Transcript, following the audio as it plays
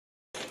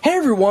Hey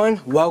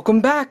everyone,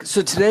 welcome back.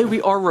 So today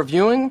we are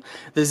reviewing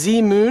the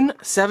Zmoon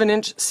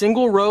 7-inch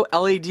single row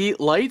LED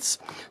lights.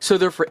 So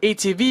they're for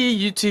ATV,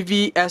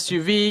 UTV,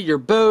 SUV, your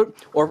boat,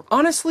 or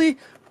honestly,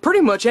 pretty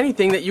much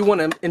anything that you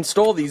want to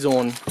install these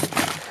on.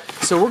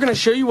 So we're going to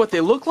show you what they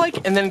look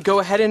like and then go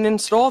ahead and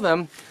install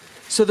them.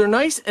 So they're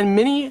nice and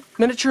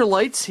miniature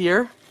lights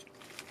here.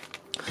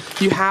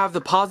 You have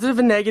the positive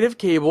and negative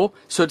cable,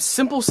 so it's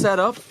simple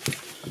setup.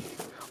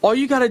 All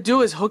you gotta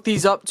do is hook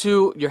these up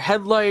to your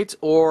headlights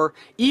or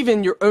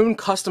even your own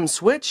custom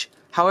switch,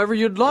 however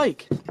you'd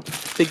like.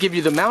 They give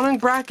you the mounting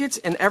brackets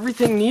and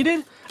everything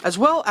needed, as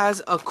well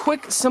as a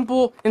quick,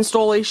 simple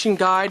installation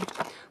guide.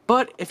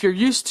 But if you're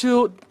used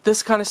to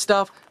this kind of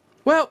stuff,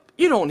 well,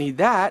 you don't need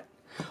that.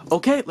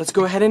 Okay, let's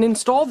go ahead and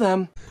install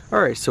them.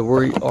 Alright, so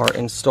we are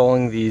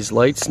installing these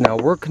lights. Now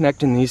we're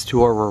connecting these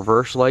to our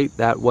reverse light.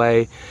 That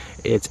way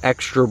it's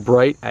extra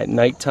bright at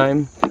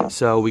nighttime.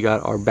 So we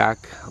got our back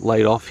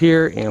light off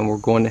here and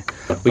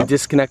we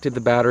disconnected the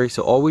battery.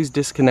 So always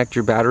disconnect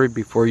your battery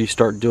before you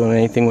start doing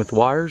anything with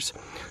wires.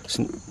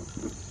 So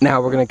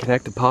now we're going to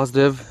connect the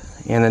positive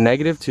and the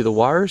negative to the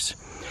wires.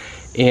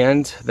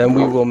 And then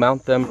we will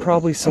mount them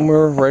probably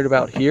somewhere right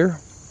about here,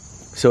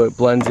 so it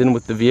blends in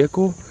with the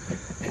vehicle.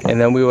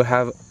 And then we will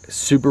have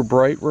super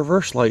bright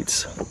reverse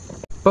lights.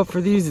 But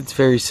for these it's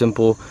very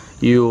simple.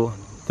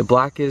 The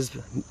black is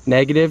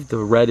negative, the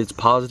red is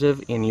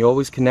positive, and you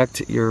always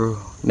connect your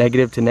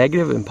negative to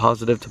negative and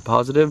positive to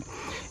positive.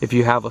 If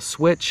you have a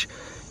switch,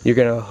 you're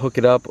going to hook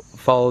it up,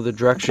 follow the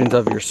directions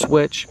of your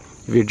switch.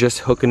 If you're just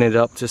hooking it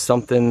up to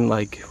something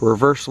like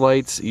reverse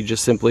lights, you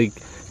just simply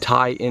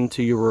tie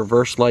into your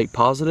reverse light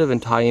positive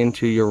and tie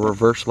into your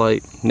reverse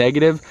light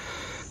negative.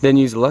 Then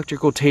use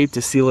electrical tape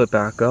to seal it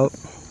back up.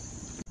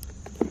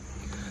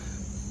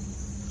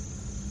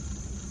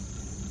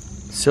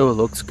 So it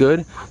looks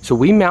good. So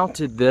we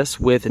mounted this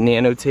with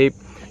nano tape.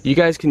 You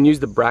guys can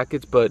use the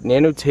brackets, but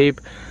nano tape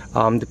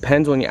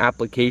depends on your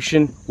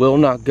application, will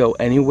not go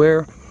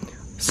anywhere.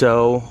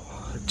 So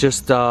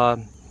just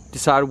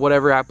decide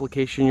whatever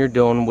application you're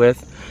doing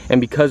with.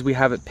 And because we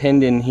have it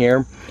pinned in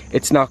here,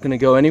 it's not going to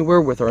go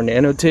anywhere with our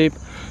nano tape.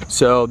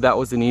 So that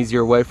was an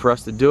easier way for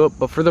us to do it.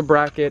 But for the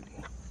bracket,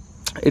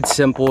 it's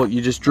simple.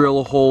 You just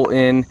drill a hole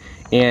in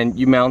and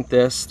you mount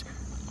this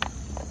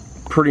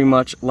pretty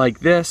much like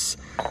this.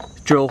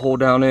 Drill a hole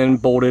down in,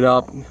 bolt it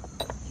up,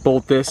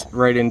 bolt this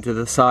right into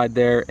the side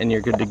there, and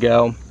you're good to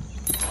go.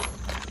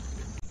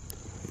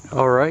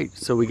 Alright,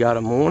 so we got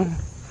them on.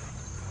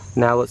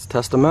 Now let's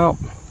test them out.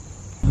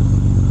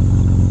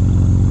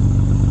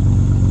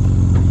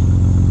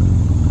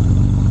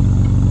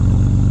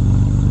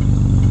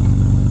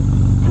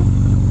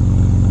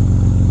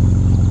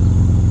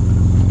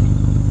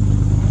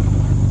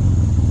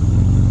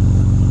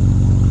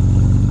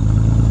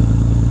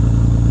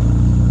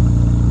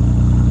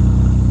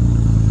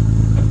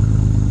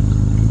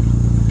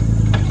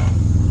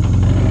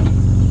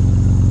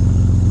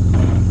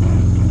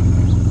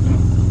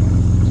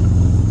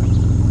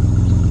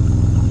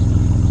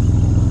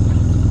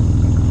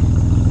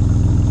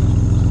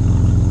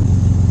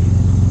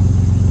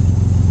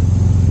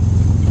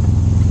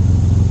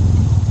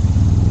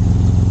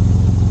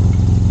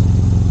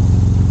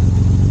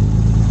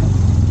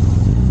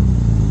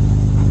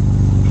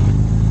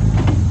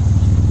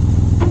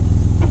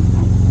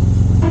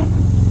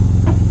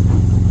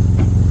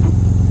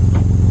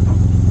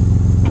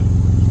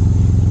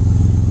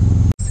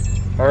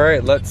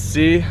 Alright, let's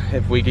see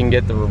if we can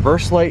get the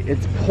reverse light.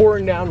 It's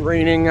pouring down,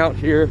 raining out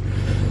here,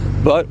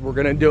 but we're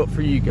gonna do it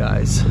for you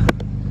guys.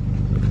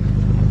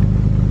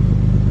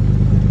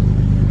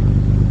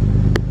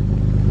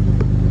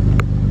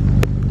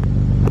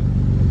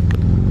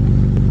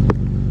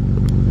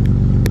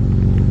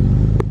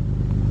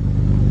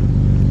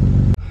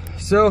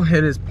 So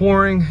it is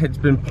pouring. It's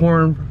been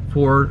pouring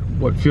for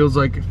what feels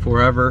like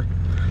forever,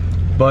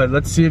 but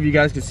let's see if you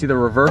guys can see the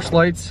reverse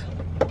lights.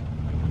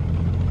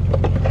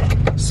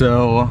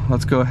 So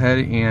let's go ahead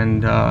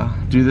and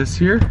do this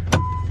here.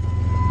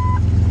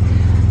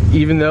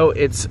 Even though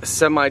it's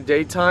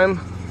semi-daytime,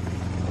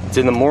 it's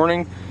in the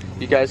morning,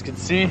 you guys can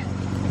see,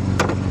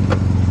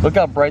 look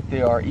how bright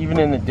they are. Even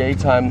in the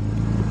daytime,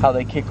 how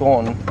they kick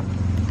on.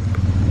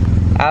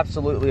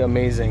 Absolutely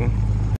amazing.